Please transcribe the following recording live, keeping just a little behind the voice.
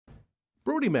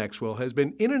Brody Maxwell has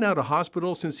been in and out of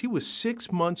hospital since he was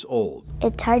 6 months old.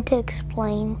 It's hard to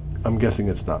explain. I'm guessing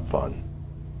it's not fun.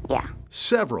 Yeah.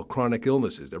 Several chronic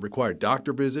illnesses that require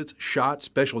doctor visits, shots,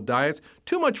 special diets,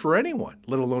 too much for anyone,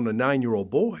 let alone a 9-year-old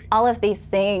boy. All of these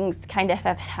things kind of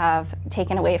have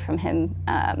taken away from him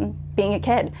being a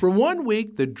kid. For 1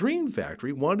 week, the Dream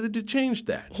Factory wanted to change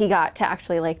that. He got to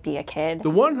actually be a kid. The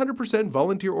 100%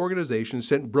 volunteer organization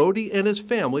sent Brody and his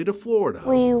family to Florida.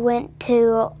 We went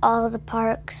to all of the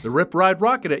parks. The Rip Ride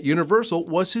Rocket at Universal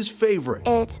was his favorite.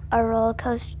 It's a roller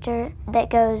coaster that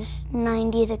goes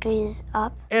 90 degrees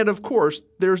up. And of course,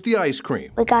 there's the ice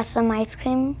cream. We got some ice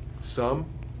cream. Some?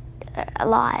 A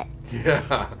lot.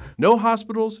 Yeah. No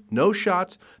hospitals, no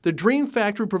shots. The Dream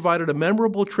Factory provided a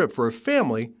memorable trip for a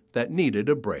family that needed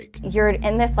a break. You're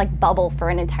in this bubble for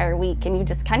an entire week and you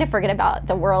just kind of forget about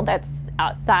the world that's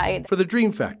outside. For the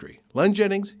Dream Factory, Len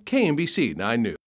Jennings, KMBC 9 News.